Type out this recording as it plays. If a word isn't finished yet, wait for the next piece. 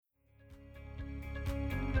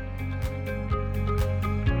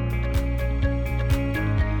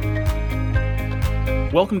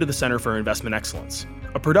Welcome to the Center for Investment Excellence,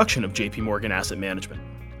 a production of JP Morgan Asset Management.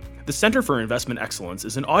 The Center for Investment Excellence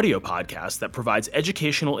is an audio podcast that provides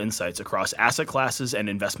educational insights across asset classes and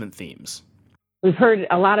investment themes. We've heard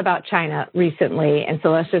a lot about China recently, and so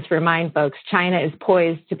let's just remind folks, China is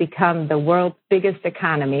poised to become the world's biggest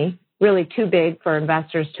economy, really too big for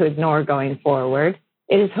investors to ignore going forward.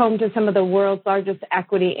 It is home to some of the world's largest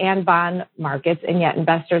equity and bond markets, and yet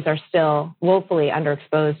investors are still woefully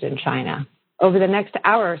underexposed in China. Over the next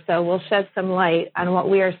hour or so, we'll shed some light on what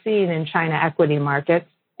we are seeing in China equity markets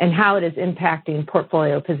and how it is impacting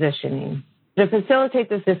portfolio positioning. To facilitate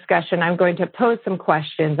this discussion, I'm going to pose some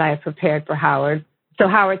questions I have prepared for Howard. So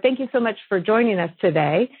Howard, thank you so much for joining us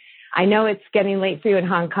today. I know it's getting late for you in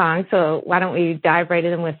Hong Kong, so why don't we dive right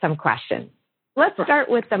in with some questions. Let's start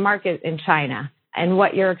with the market in China and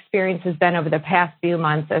what your experience has been over the past few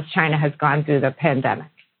months as China has gone through the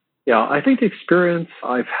pandemic. Yeah, I think the experience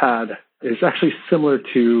I've had is actually similar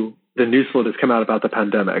to the news flow that's come out about the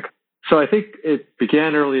pandemic. So I think it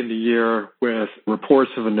began early in the year with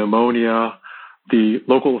reports of a pneumonia. The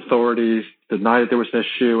local authorities denied that there was an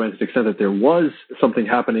issue, and to the extent that there was something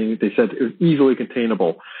happening, they said it was easily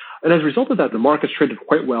containable. And as a result of that, the markets traded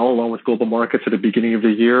quite well along with global markets at the beginning of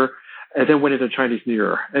the year, and then went into Chinese New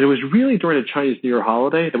Year. And it was really during the Chinese New Year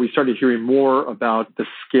holiday that we started hearing more about the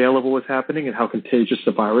scale of what was happening and how contagious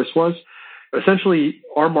the virus was. Essentially,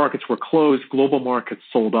 our markets were closed, global markets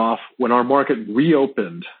sold off. When our market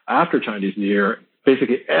reopened after Chinese New Year,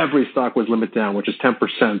 basically every stock was limited down, which is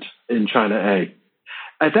 10% in China A.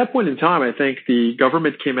 At that point in time, I think the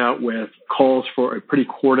government came out with calls for a pretty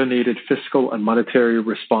coordinated fiscal and monetary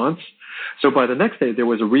response. So by the next day, there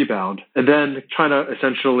was a rebound, and then China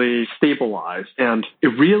essentially stabilized. And it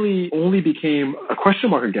really only became a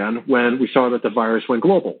question mark again when we saw that the virus went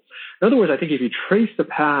global. In other words, I think if you trace the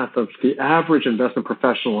path of the average investment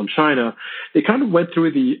professional in China, they kind of went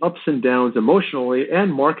through the ups and downs emotionally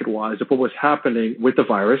and market-wise of what was happening with the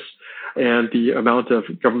virus and the amount of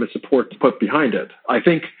government support put behind it. I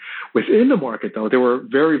think within the market, though, there were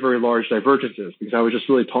very, very large divergences because I was just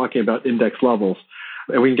really talking about index levels.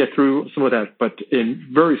 And we can get through some of that, but in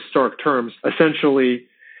very stark terms, essentially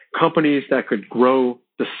companies that could grow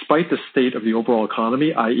despite the state of the overall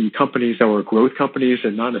economy, i.e. companies that were growth companies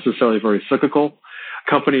and not necessarily very cyclical,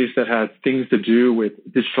 companies that had things to do with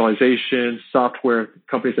digitalization, software,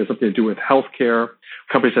 companies that had something to do with healthcare,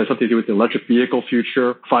 companies that had something to do with the electric vehicle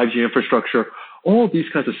future, 5G infrastructure. All of these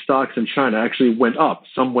kinds of stocks in China actually went up.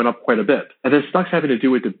 Some went up quite a bit. And then stocks having to do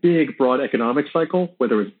with the big, broad economic cycle,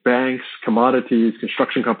 whether it's banks, commodities,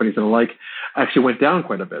 construction companies, and the like, actually went down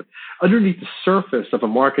quite a bit. Underneath the surface of a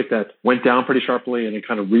market that went down pretty sharply and it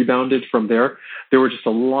kind of rebounded from there, there were just a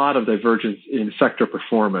lot of divergence in sector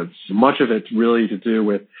performance. Much of it really to do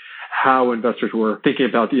with how investors were thinking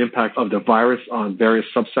about the impact of the virus on various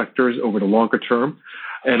subsectors over the longer term,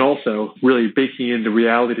 and also really baking in the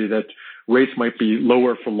reality that rates might be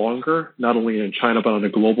lower for longer, not only in China, but on a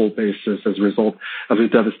global basis as a result of the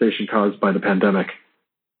devastation caused by the pandemic.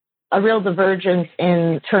 A real divergence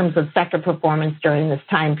in terms of sector performance during this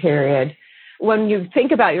time period. When you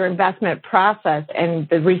think about your investment process and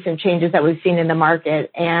the recent changes that we've seen in the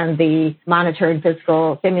market and the monetary and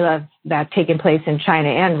fiscal stimulus that's taken place in China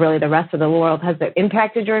and really the rest of the world, has it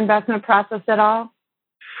impacted your investment process at all?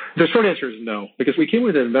 The short answer is no, because we came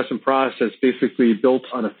with an investment process basically built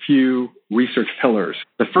on a few research pillars.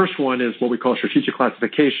 The first one is what we call strategic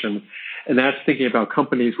classification, and that's thinking about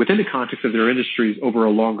companies within the context of their industries over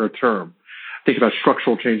a longer term. Think about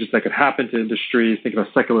structural changes that could happen to industries, think about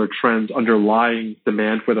secular trends underlying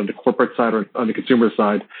demand, whether on the corporate side or on the consumer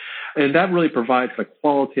side. And that really provides a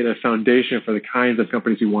qualitative foundation for the kinds of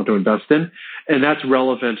companies you want to invest in. And that's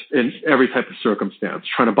relevant in every type of circumstance,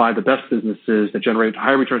 trying to buy the best businesses that generate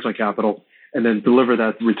high returns on capital and then deliver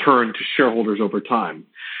that return to shareholders over time.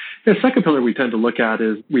 The second pillar we tend to look at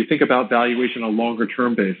is we think about valuation on a longer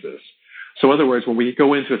term basis. So in other words, when we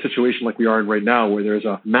go into a situation like we are in right now, where there's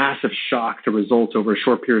a massive shock to results over a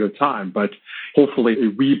short period of time, but hopefully a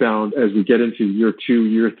rebound as we get into year 2,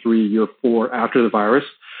 year 3, year 4 after the virus,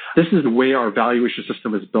 this is the way our valuation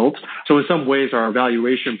system is built. So in some ways, our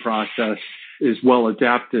valuation process is well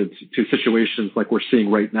adapted to situations like we're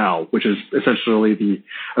seeing right now, which is essentially the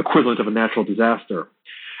equivalent of a natural disaster.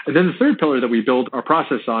 And then the third pillar that we build our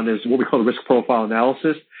process on is what we call the risk profile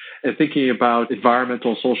analysis, and thinking about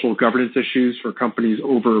environmental, social governance issues for companies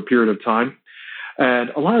over a period of time. And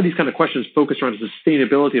a lot of these kind of questions focus around the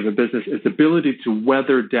sustainability of a business, its ability to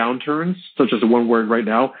weather downturns, such as the one we're in right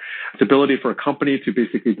now, its ability for a company to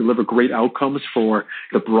basically deliver great outcomes for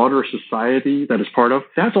the broader society that is part of.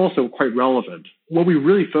 That's also quite relevant. What we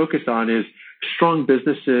really focus on is strong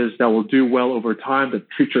businesses that will do well over time, that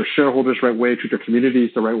treat their shareholders the right way, treat their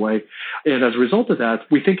communities the right way. And as a result of that,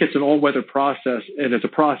 we think it's an all-weather process, and it's a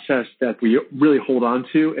process that we really hold on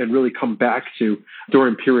to and really come back to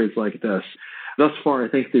during periods like this. Thus far, I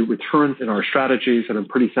think the returns in our strategies have been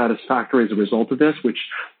pretty satisfactory as a result of this, which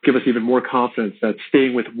give us even more confidence that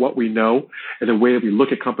staying with what we know and the way that we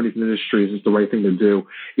look at companies and industries is the right thing to do,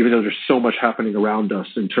 even though there's so much happening around us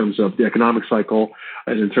in terms of the economic cycle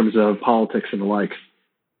and in terms of politics and the like.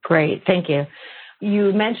 Great. Thank you.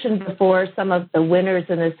 You mentioned before some of the winners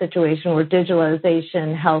in this situation were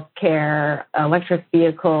digitalization, healthcare, electric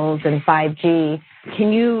vehicles, and 5G.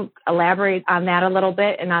 Can you elaborate on that a little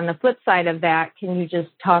bit? And on the flip side of that, can you just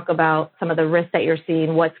talk about some of the risks that you're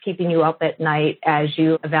seeing? What's keeping you up at night as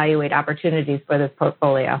you evaluate opportunities for this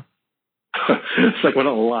portfolio? It's like a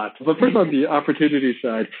lot. But first on the opportunity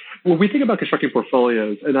side, when we think about constructing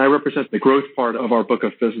portfolios, and I represent the growth part of our book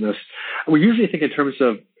of business, we usually think in terms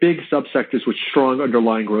of big subsectors with strong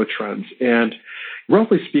underlying growth trends. And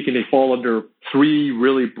roughly speaking, they fall under three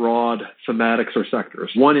really broad thematics or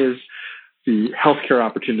sectors. One is the healthcare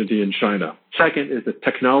opportunity in China. Second is the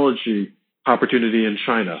technology opportunity in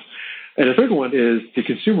China. And the third one is the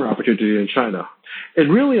consumer opportunity in China.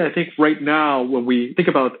 And really, I think right now, when we think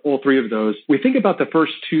about all three of those, we think about the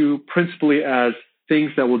first two principally as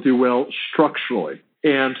things that will do well structurally.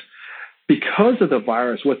 And because of the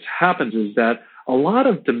virus, what's happened is that a lot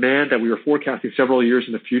of demand that we were forecasting several years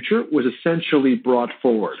in the future was essentially brought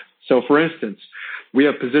forward. So for instance, we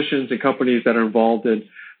have positions in companies that are involved in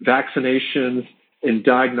vaccinations, in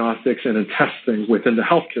diagnostics, and in testing within the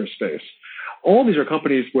healthcare space. All these are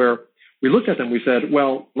companies where we looked at them, we said,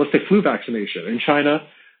 well, let's take flu vaccination. In China,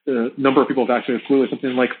 the number of people vaccinated with flu is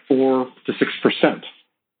something like 4 to 6%,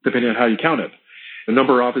 depending on how you count it. The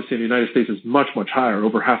number, obviously, in the United States is much, much higher,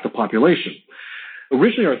 over half the population.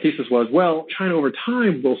 Originally, our thesis was, well, China over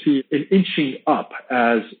time will see an inching up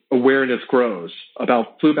as awareness grows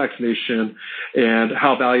about flu vaccination and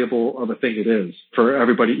how valuable of a thing it is for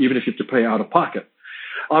everybody, even if you have to pay out of pocket.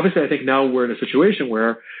 Obviously, I think now we're in a situation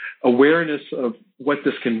where awareness of what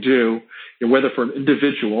this can do, whether for an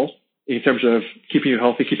individual in terms of keeping you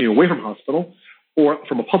healthy, keeping you away from hospital, or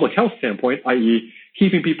from a public health standpoint, i.e.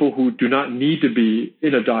 keeping people who do not need to be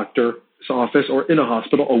in a doctor's office or in a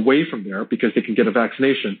hospital away from there because they can get a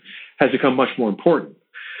vaccination, has become much more important.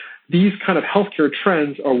 These kind of healthcare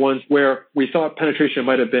trends are ones where we thought penetration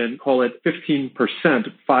might have been, call it 15%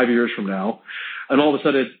 5 years from now, and all of a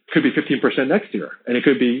sudden it could be 15% next year, and it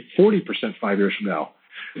could be 40% 5 years from now.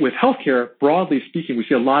 With healthcare, broadly speaking, we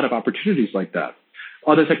see a lot of opportunities like that.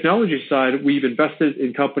 On the technology side, we've invested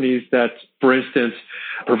in companies that, for instance,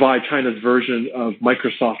 provide China's version of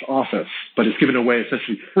Microsoft Office, but it's given away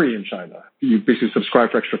essentially free in China. You basically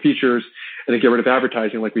subscribe for extra features and then get rid of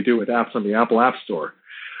advertising like we do with apps on the Apple App Store.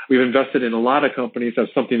 We've invested in a lot of companies that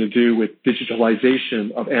have something to do with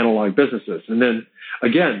digitalization of analog businesses. And then,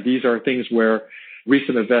 again, these are things where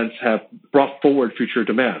recent events have brought forward future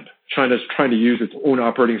demand. China's trying to use its own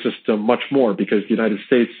operating system much more because the United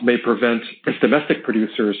States may prevent its domestic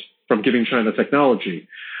producers from giving China technology.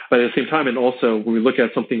 But at the same time, and also when we look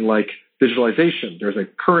at something like digitalization, there's a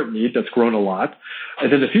current need that's grown a lot.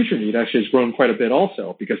 And then the future need actually has grown quite a bit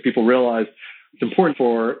also because people realize it's important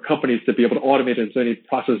for companies to be able to automate as many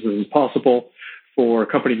processes as possible, for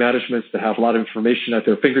company managements to have a lot of information at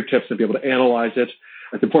their fingertips and be able to analyze it.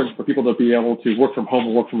 It's important for people to be able to work from home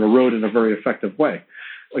and work from the road in a very effective way.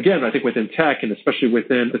 Again, I think within tech, and especially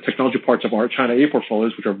within the technology parts of our China A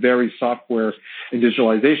portfolios, which are very software and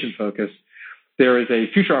digitalization focused, there is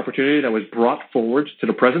a future opportunity that was brought forward to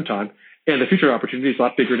the present time, and the future opportunity is a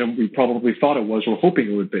lot bigger than we probably thought it was or hoping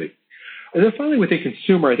it would be. And then finally, within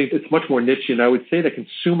consumer, I think it's much more niche, and I would say that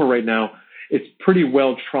consumer right now, it's pretty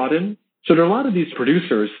well trodden. So there are a lot of these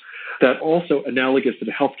producers that also analogous to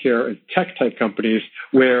the healthcare and tech type companies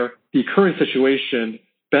where the current situation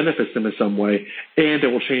benefits them in some way, and it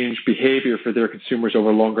will change behavior for their consumers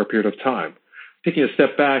over a longer period of time. Taking a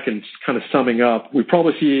step back and kind of summing up, we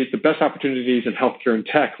probably see the best opportunities in healthcare and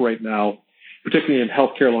tech right now, particularly in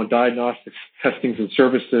healthcare along diagnostics, testings and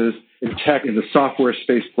services, in tech, in the software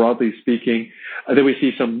space, broadly speaking. And then we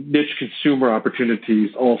see some niche consumer opportunities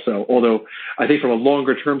also, although I think from a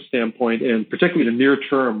longer term standpoint, and particularly in the near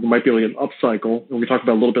term, there might be an upcycle, and we talk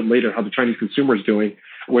about a little bit later how the Chinese consumer is doing,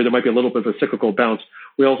 where there might be a little bit of a cyclical bounce.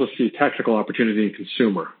 We also see tactical opportunity in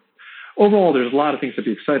consumer. Overall, there's a lot of things to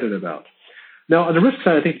be excited about. Now, on the risk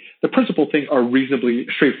side, I think the principal things are reasonably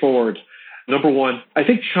straightforward. Number one, I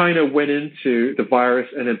think China went into the virus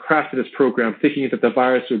and then crafted this program thinking that the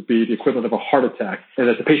virus would be the equivalent of a heart attack and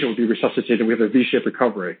that the patient would be resuscitated and we have a V-shaped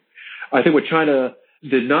recovery. I think what China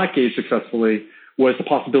did not gauge successfully was the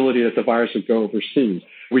possibility that the virus would go overseas.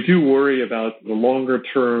 We do worry about the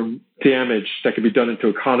longer-term damage that could be done into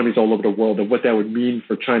economies all over the world and what that would mean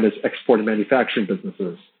for China's export and manufacturing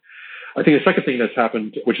businesses. I think the second thing that's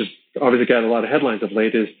happened, which has obviously got a lot of headlines of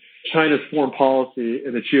late, is China's foreign policy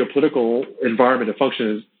and the geopolitical environment it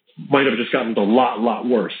functions might have just gotten a lot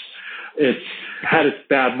worse. It's had its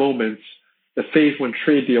bad moments. The phase one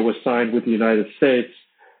trade deal was signed with the United States.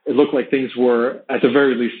 It looked like things were, at the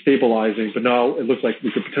very least, stabilizing, but now it looks like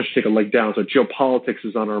we could potentially take a leg down. So geopolitics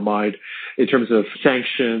is on our mind in terms of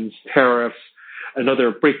sanctions, tariffs, and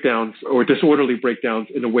other breakdowns or disorderly breakdowns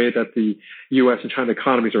in the way that the U.S. and China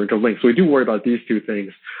economies are interlinked. So we do worry about these two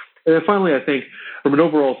things. And then finally, I think from an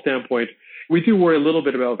overall standpoint, we do worry a little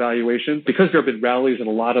bit about valuation because there have been rallies in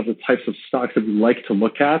a lot of the types of stocks that we like to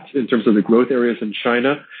look at in terms of the growth areas in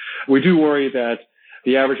China. We do worry that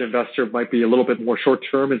the average investor might be a little bit more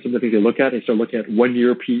short-term in some of the things they look at. They start looking at 1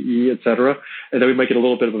 year PE, et cetera, and then we might get a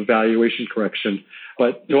little bit of a valuation correction.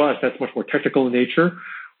 But to us, that's much more technical in nature,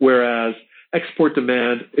 whereas export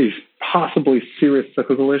demand is possibly serious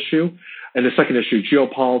cyclical issue. And the second issue,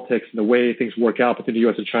 geopolitics and the way things work out between the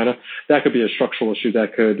U.S. and China, that could be a structural issue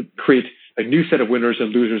that could create a new set of winners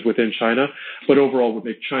and losers within China, but overall would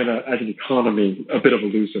make China as an economy a bit of a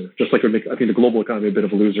loser, just like it would make, I think, the global economy a bit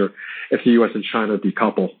of a loser if the U.S. and China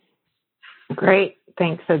decouple. Great.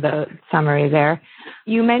 Thanks for the summary there.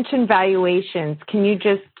 You mentioned valuations. Can you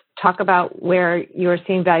just talk about where you're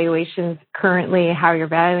seeing valuations currently, how you're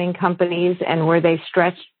valuing companies, and were they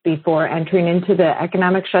stretched before entering into the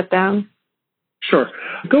economic shutdown? Sure.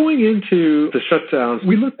 Going into the shutdowns,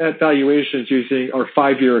 we looked at valuations using our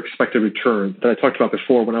 5-year expected return that I talked about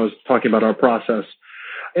before when I was talking about our process.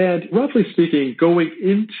 And roughly speaking, going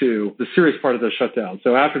into the serious part of the shutdown,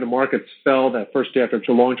 so after the markets fell that first day after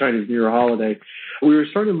a long Chinese New Year holiday, we were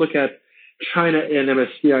starting to look at China and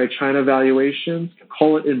MSCI China valuations,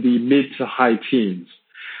 call it in the mid to high teens.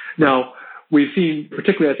 Now, we've seen,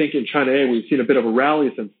 particularly I think in China A, we've seen a bit of a rally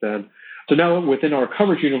since then. So now within our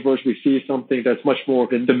coverage universe, we see something that's much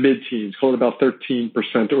more in the mid-teens, call it about 13%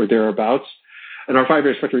 or thereabouts. And our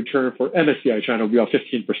 5-year expected return for MSCI China will be about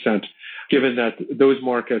 15%, given that those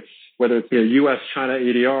markets, whether it's the U.S. China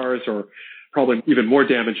ADRs or probably even more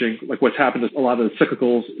damaging, like what's happened to a lot of the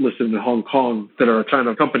cyclicals listed in Hong Kong that are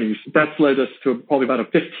China companies, that's led us to probably about a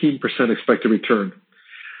 15% expected return.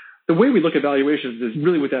 The way we look at valuations is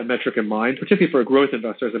really with that metric in mind, particularly for a growth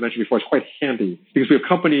investor, as I mentioned before, it's quite handy because we have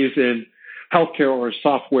companies in healthcare or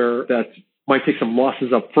software that might take some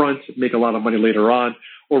losses up front, make a lot of money later on,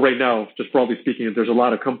 or right now, just broadly speaking, there's a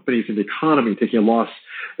lot of companies in the economy taking a loss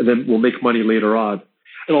and then will make money later on.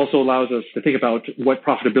 It also allows us to think about what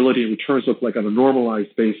profitability and returns look like on a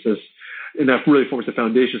normalized basis, and that really forms the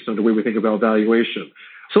foundation of the way we think about valuation.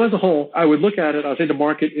 So as a whole, I would look at it, I would say the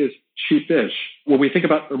market is cheapish. When we think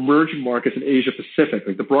about emerging markets in Asia Pacific,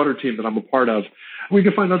 like the broader team that I'm a part of, we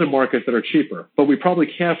can find other markets that are cheaper, but we probably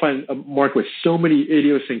can't find a market with so many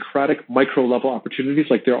idiosyncratic micro-level opportunities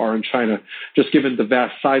like there are in China, just given the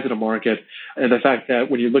vast size of the market and the fact that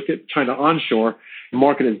when you look at China onshore, the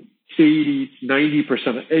market is 80-90%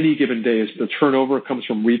 of any given day is the turnover comes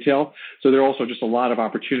from retail. So there are also just a lot of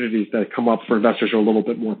opportunities that come up for investors who are a little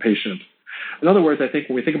bit more patient. In other words, I think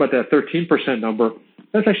when we think about that 13% number,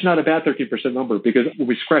 that's actually not a bad 13% number because when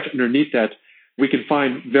we scratch underneath that, we can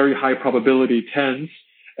find very high probability 10s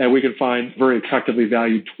and we can find very attractively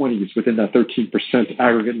valued 20s within that 13%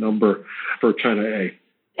 aggregate number for China A.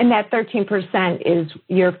 And that 13% is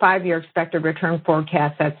your 5-year expected return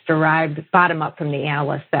forecast that's derived bottom up from the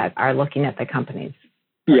analysts that are looking at the companies.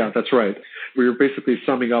 Yeah, that's right. We're basically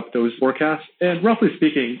summing up those forecasts. And roughly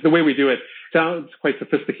speaking, the way we do it sounds quite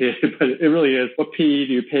sophisticated, but it really is what PE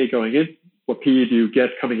do you pay going in? What PE do you get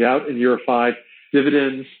coming out in year 5?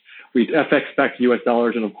 Dividends. We FX back to US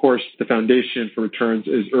dollars. And of course, the foundation for returns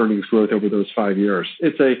is earnings growth over those 5 years.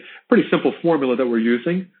 It's a pretty simple formula that we're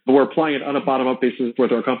using, but we're applying it on a bottom-up basis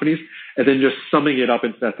with our companies and then just summing it up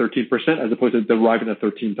into that 13% as opposed to deriving that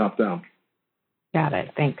 13 top-down. Got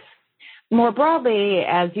it. Thanks. More broadly,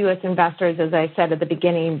 as U.S. investors, as I said at the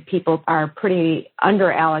beginning, people are pretty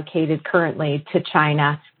underallocated currently to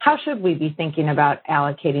China. How should we be thinking about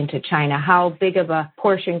allocating to China? How big of a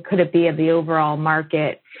portion could it be of the overall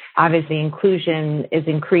market? Obviously, inclusion is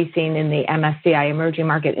increasing in the MSCI emerging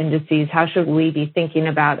market indices. How should we be thinking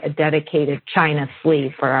about a dedicated China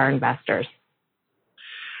sleeve for our investors?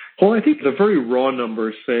 Well, I think the very raw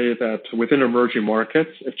numbers say that within emerging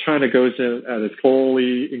markets, if China goes in at its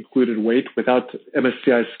fully included weight without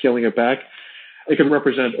MSCI scaling it back, it can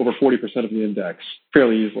represent over 40% of the index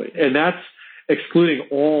fairly easily. And that's excluding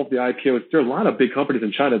all of the IPOs, there are a lot of big companies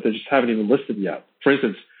in China that just haven't even listed yet. For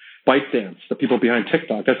instance, ByteDance, the people behind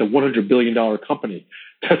TikTok, that's a $100 billion company.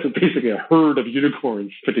 That's basically a herd of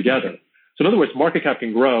unicorns put together. So in other words, market cap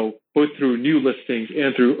can grow both through new listings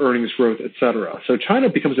and through earnings growth, et cetera. So China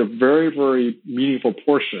becomes a very, very meaningful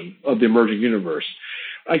portion of the emerging universe.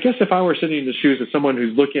 I guess if I were sitting in the shoes of someone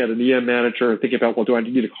who's looking at an EM manager and thinking about, well, do I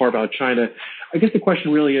need to carve out China? I guess the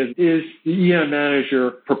question really is the EM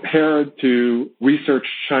manager prepared to research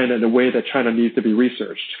China in the way that China needs to be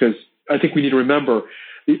researched? Because I think we need to remember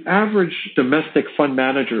the average domestic fund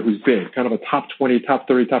manager who's big, kind of a top 20, top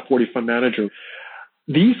 30, top 40 fund manager,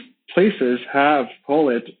 these places have, call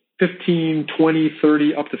it 15, 20,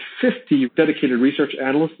 30, up to 50 dedicated research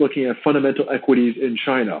analysts looking at fundamental equities in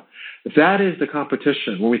China. That is the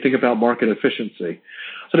competition when we think about market efficiency.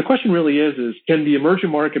 So the question really is can the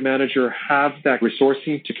emerging market manager have that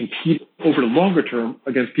resourcing to compete over the longer term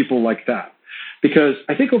against people like that? Because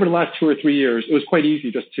I think over the last 2 or 3 years, it was quite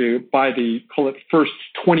easy just to buy call it first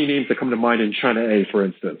 20 names that come to mind in China A, for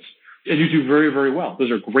instance. And you do very, very well. Those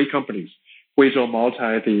are great companies. Huizhou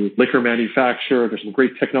Maotai, the liquor manufacturer. There's some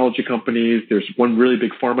great technology companies. There's one really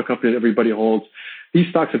big pharma company that everybody holds. These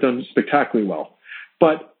stocks have done spectacularly well.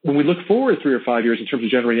 But when we look forward 3 or 5 years in terms of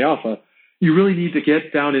generating alpha, you really need to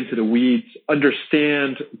get down into the weeds,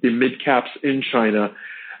 understand the mid caps in China.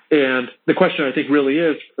 And the question I think really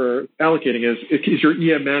is for allocating is your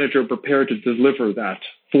EM manager prepared to deliver that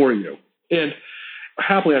for you? And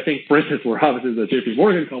happily, I think, for instance, we're obviously the JP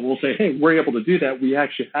Morgan call, we'll say, hey, we're able to do that. We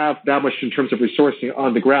actually have that much in terms of resourcing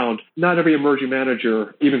on the ground. Not every emerging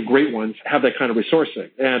manager, even great ones, have that kind of resourcing.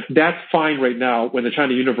 And that's fine right now when the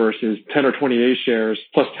China universe is 10 or 20 A shares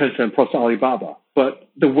plus Tencent plus Alibaba. But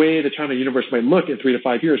the way the China universe might look in 3 to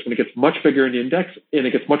 5 years, when it gets much bigger in the index and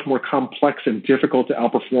it gets much more complex and difficult to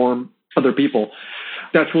outperform other people,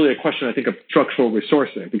 that's really a question, I think, of structural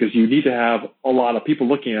resourcing, because you need to have a lot of people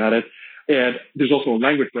looking at it. And there's also a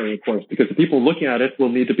language barrier, of course, because the people looking at it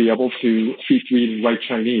will need to be able to speak, read, and write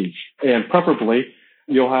Chinese. And preferably,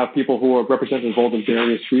 you'll have people who are representative of all the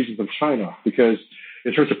various regions of China, because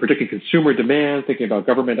in terms of predicting consumer demand, thinking about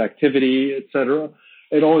government activity, et cetera,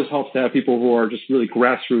 it always helps to have people who are just really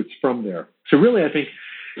grassroots from there. So really, I think,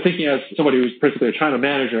 thinking as somebody who's principally a China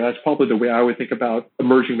manager, that's probably the way I would think about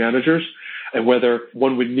emerging managers and whether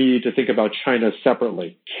one would need to think about China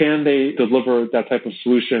separately. Can they deliver that type of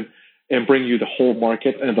solution and bring you the whole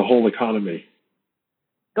market and the whole economy?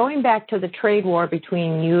 Going back to the trade war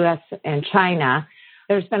between U.S. and China,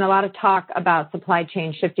 there's been a lot of talk about supply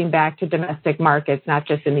chain shifting back to domestic markets, not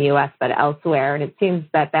just in the U.S., but elsewhere. And it seems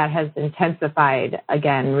that has intensified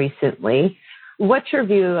again recently. What's your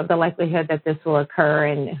view of the likelihood that this will occur,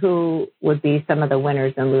 and who would be some of the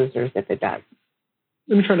winners and losers if it does?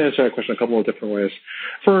 Let me try to answer that question a couple of different ways.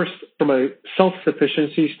 First, from a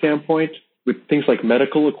self-sufficiency standpoint, with things like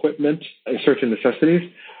medical equipment and certain necessities,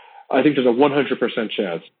 I think there's a 100%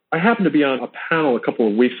 chance. I happened to be on a panel a couple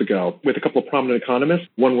of weeks ago with a couple of prominent economists.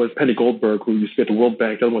 One was Penny Goldberg, who used to be at the World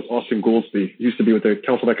Bank. The other one was Austin Goolsbee, who used to be with the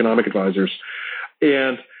Council of Economic Advisors.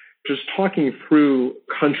 And just talking through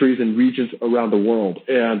countries and regions around the world.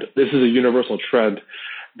 And this is a universal trend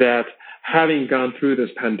that having gone through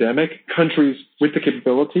this pandemic, countries with the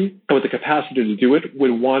capability and with the capacity to do it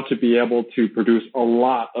would want to be able to produce a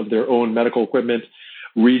lot of their own medical equipment,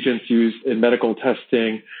 reagents used in medical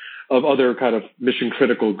testing, of other kind of mission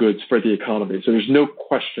critical goods for the economy. So there's no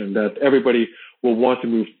question that everybody will want to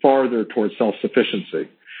move farther towards self-sufficiency.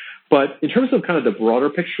 But in terms of kind of the broader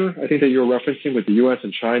picture, I think that you're referencing with the U.S.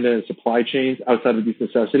 and China and supply chains outside of these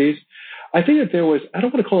necessities, I think that there was, I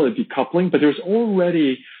don't want to call it a decoupling, but there's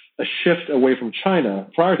already a shift away from China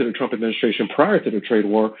prior to the Trump administration, prior to the trade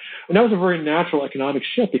war. And that was a very natural economic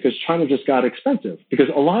shift because China just got expensive. Because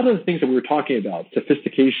a lot of the things that we were talking about,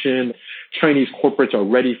 sophistication, Chinese corporates are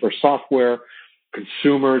ready for software,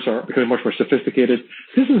 consumers are becoming much more sophisticated.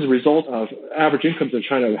 This is a result of average incomes in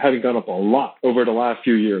China having gone up a lot over the last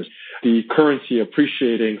few years. The currency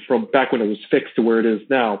appreciating from back when it was fixed to where it is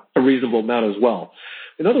now, a reasonable amount as well.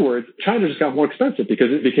 In other words, China just got more expensive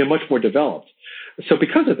because it became much more developed. So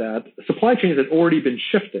because of that, supply chains had already been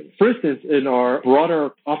shifting. For instance, in our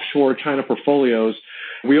broader offshore China portfolios,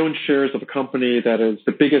 we own shares of a company that is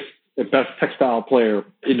the biggest and best textile player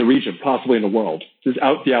in the region, possibly in the world. This is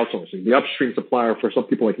the outsourcing, the upstream supplier for some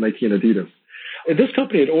people like Nike and Adidas. And this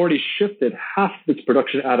company had already shifted half of its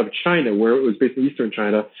production out of China, where it was based in eastern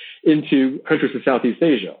China, into countries in Southeast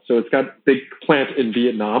Asia. So it's got a big plant in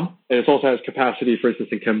Vietnam, and it also has capacity, for instance,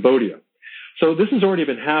 in Cambodia. So this has already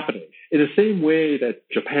been happening. In the same way that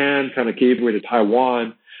Japan kind of gave way to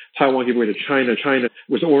Taiwan, Taiwan gave way to China, China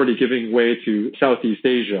was already giving way to Southeast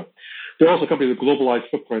Asia. They're also companies with globalized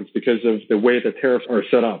footprints because of the way that tariffs are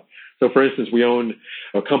set up. So, for instance, we own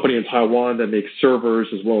a company in Taiwan that makes servers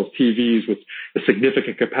as well as TVs with a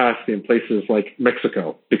significant capacity in places like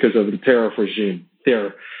Mexico because of the tariff regime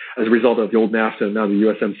there as a result of the old NAFTA and now the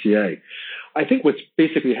USMCA. I think what's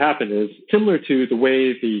basically happened is similar to the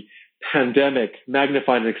way the pandemic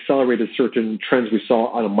magnified and accelerated certain trends we saw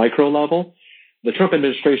on a micro level. The Trump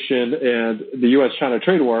administration and the U.S.-China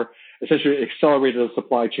trade war essentially accelerated the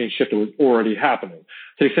supply chain shift that was already happening.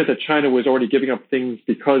 To the extent that China was already giving up things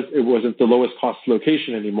because it wasn't the lowest cost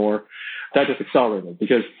location anymore, that just accelerated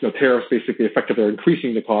because tariffs basically effectively are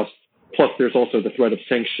increasing the cost. Plus, there's also the threat of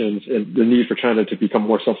sanctions and the need for China to become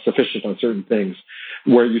more self-sufficient on certain things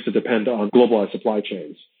where it used to depend on globalized supply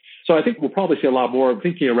chains. So I think we'll probably see a lot more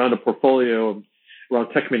thinking around a portfolio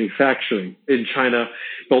around tech manufacturing in China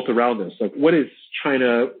built around this. Like, what does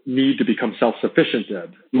China need to become self-sufficient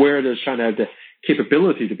in? Where does China have the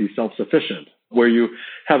capability to be self-sufficient? Where you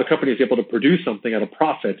have a company that's able to produce something at a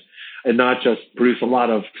profit and not just produce a lot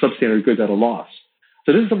of substandard goods at a loss.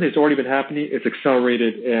 So this is something that's already been happening. It's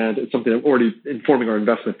accelerated, and it's something that's already informing our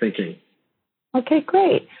investment thinking. Okay,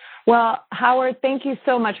 great. Well, Howard, thank you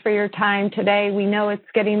so much for your time today. We know it's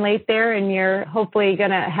getting late there, and you're hopefully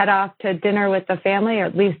going to head off to dinner with the family, or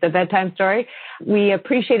at least a bedtime story. We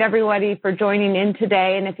appreciate everybody for joining in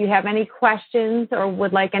today. And if you have any questions or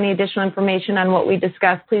would like any additional information on what we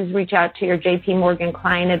discussed, please reach out to your JP Morgan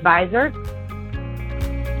client advisor.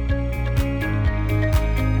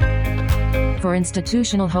 For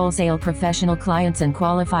institutional wholesale professional clients and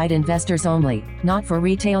qualified investors only, not for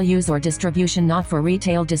retail use or distribution, not for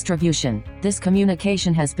retail distribution. This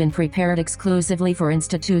communication has been prepared exclusively for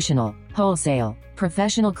institutional, wholesale,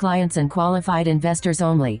 professional clients and qualified investors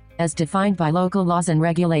only, as defined by local laws and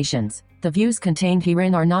regulations. The views contained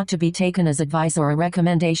herein are not to be taken as advice or a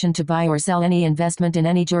recommendation to buy or sell any investment in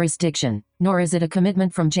any jurisdiction, nor is it a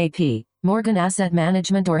commitment from JP Morgan Asset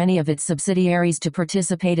Management or any of its subsidiaries to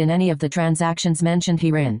participate in any of the transactions mentioned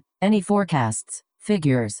herein. Any forecasts,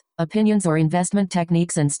 figures, opinions or investment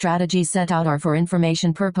techniques and strategies set out are for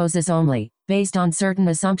information purposes only, based on certain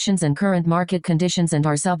assumptions and current market conditions, and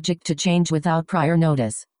are subject to change without prior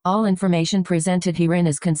notice. All information presented herein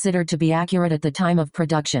is considered to be accurate at the time of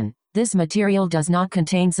production. This material does not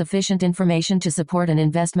contain sufficient information to support an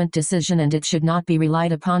investment decision, and it should not be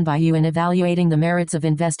relied upon by you in evaluating the merits of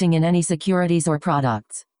investing in any securities or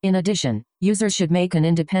products. In addition, users should make an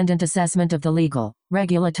independent assessment of the legal,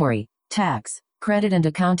 regulatory, tax, credit and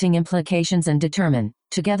accounting implications and determine,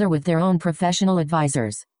 together with their own professional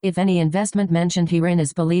advisors, if any investment mentioned herein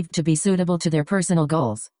is believed to be suitable to their personal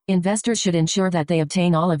goals. Investors should ensure that they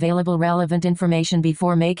obtain all available relevant information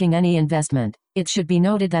before making any investment. It should be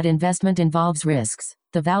noted that investment involves risks.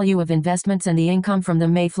 The value of investments and the income from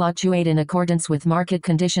them may fluctuate in accordance with market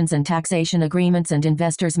conditions and taxation agreements, and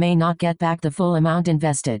investors may not get back the full amount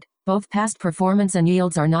invested. Both past performance and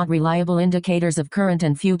yields are not reliable indicators of current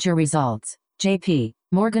and future results. JP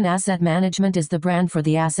Morgan Asset Management is the brand for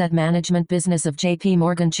the asset management business of JP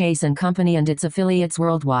Morgan Chase & Company and its affiliates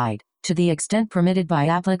worldwide. To the extent permitted by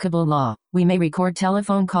applicable law, we may record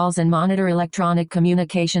telephone calls and monitor electronic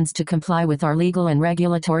communications to comply with our legal and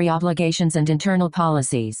regulatory obligations and internal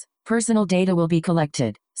policies. Personal data will be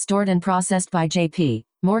collected, stored and processed by JP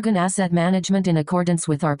Morgan Asset Management in accordance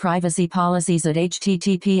with our privacy policies at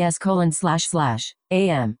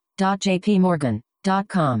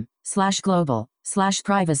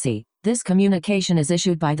https://am.jpmorgan.com/global/privacy. This communication is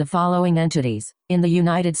issued by the following entities. In the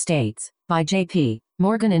United States, by JP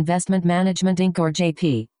Morgan Investment Management Inc. or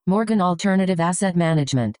JP Morgan Alternative Asset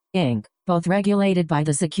Management, Inc., both regulated by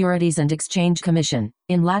the Securities and Exchange Commission.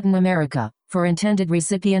 In Latin America, for intended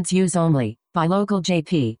recipients' use only, by local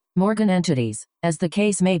JP Morgan entities, as the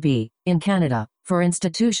case may be. In Canada, for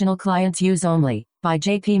institutional clients' use only, by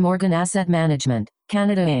JP Morgan Asset Management,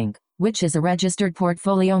 Canada Inc., which is a registered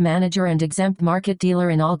portfolio manager and exempt market dealer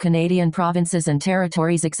in all Canadian provinces and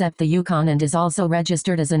territories except the Yukon, and is also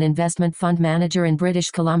registered as an investment fund manager in British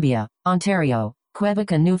Columbia, Ontario,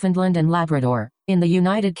 Quebec and Newfoundland and Labrador. In the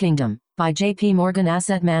United Kingdom, by JP Morgan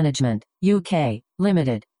Asset Management, UK,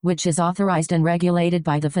 Limited, which is authorized and regulated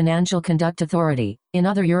by the Financial Conduct Authority. In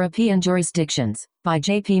other European jurisdictions, by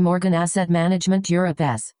JP Morgan Asset Management Europe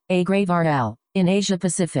S.A. Grave RL. In Asia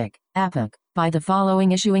Pacific, APAC, by the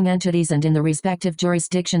following issuing entities and in the respective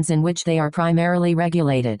jurisdictions in which they are primarily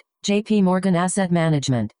regulated: JP Morgan Asset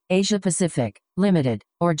Management, Asia Pacific, Limited,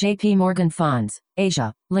 or JP Morgan Funds,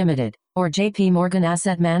 Asia, Limited, or JP Morgan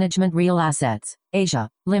Asset Management Real Assets, Asia,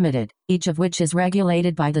 Limited, each of which is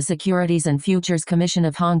regulated by the Securities and Futures Commission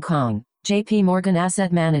of Hong Kong. JP Morgan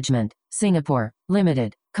Asset Management, Singapore,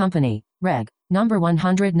 Limited, Company, Reg. number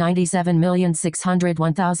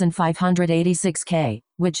 197,601,586K,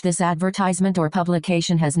 which this advertisement or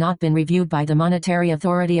publication has not been reviewed by the Monetary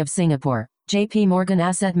Authority of Singapore. JP Morgan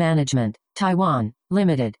Asset Management, Taiwan,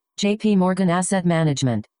 Limited. JP Morgan Asset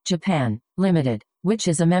Management, Japan, Limited, which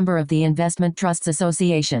is a member of the Investment Trusts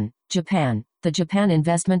Association, Japan, the Japan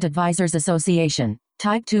Investment Advisors Association,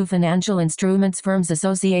 Type 2 Financial Instruments Firms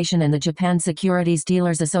Association and the Japan Securities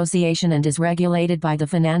Dealers Association and is regulated by the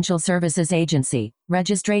Financial Services Agency.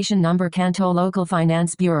 Registration number Kanto Local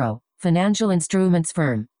Finance Bureau, Financial Instruments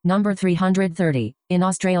Firm, number 330, in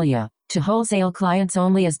Australia, to wholesale clients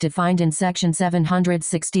only as defined in Section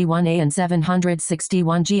 761A and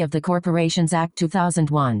 761G of the Corporations Act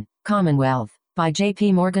 2001, Commonwealth, by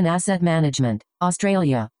JP Morgan Asset Management,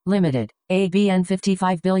 Australia, Limited, ABN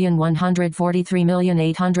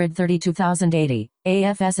 55,143,832,080,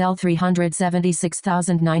 AFSL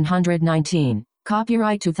 376,919,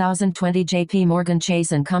 Copyright 2020 JP Morgan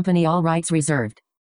Chase & Company, all rights reserved.